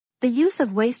The use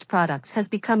of waste products has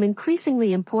become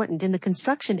increasingly important in the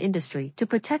construction industry to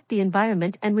protect the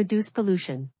environment and reduce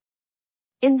pollution.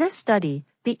 In this study,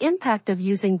 the impact of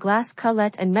using glass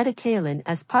cullet and metakaolin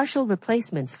as partial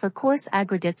replacements for coarse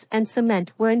aggregates and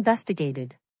cement were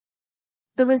investigated.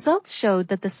 The results showed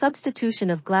that the substitution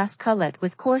of glass cullet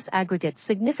with coarse aggregates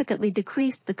significantly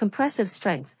decreased the compressive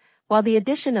strength, while the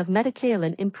addition of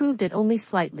metakaolin improved it only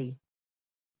slightly.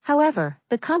 However,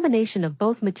 the combination of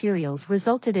both materials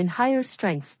resulted in higher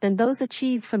strengths than those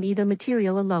achieved from either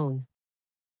material alone.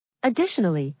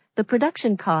 Additionally, the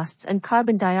production costs and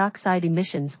carbon dioxide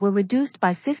emissions were reduced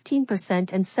by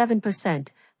 15% and 7%,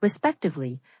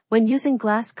 respectively, when using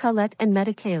glass cullet and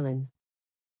metakaolin.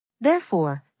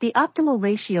 Therefore, the optimal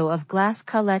ratio of glass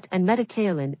cullet and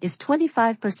metakaolin is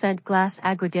 25% glass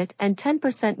aggregate and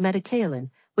 10% metakaolin,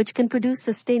 which can produce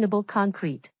sustainable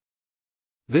concrete.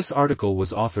 This article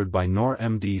was authored by Noor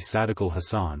MD Sadiqul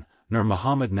Hasan, Noor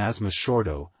Mohammad Nazmus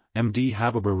Shaurdho, MD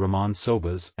Habibur Rahman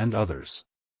Sobuz and others.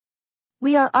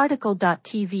 We are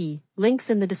RTCLTV, links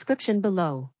in the description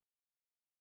below.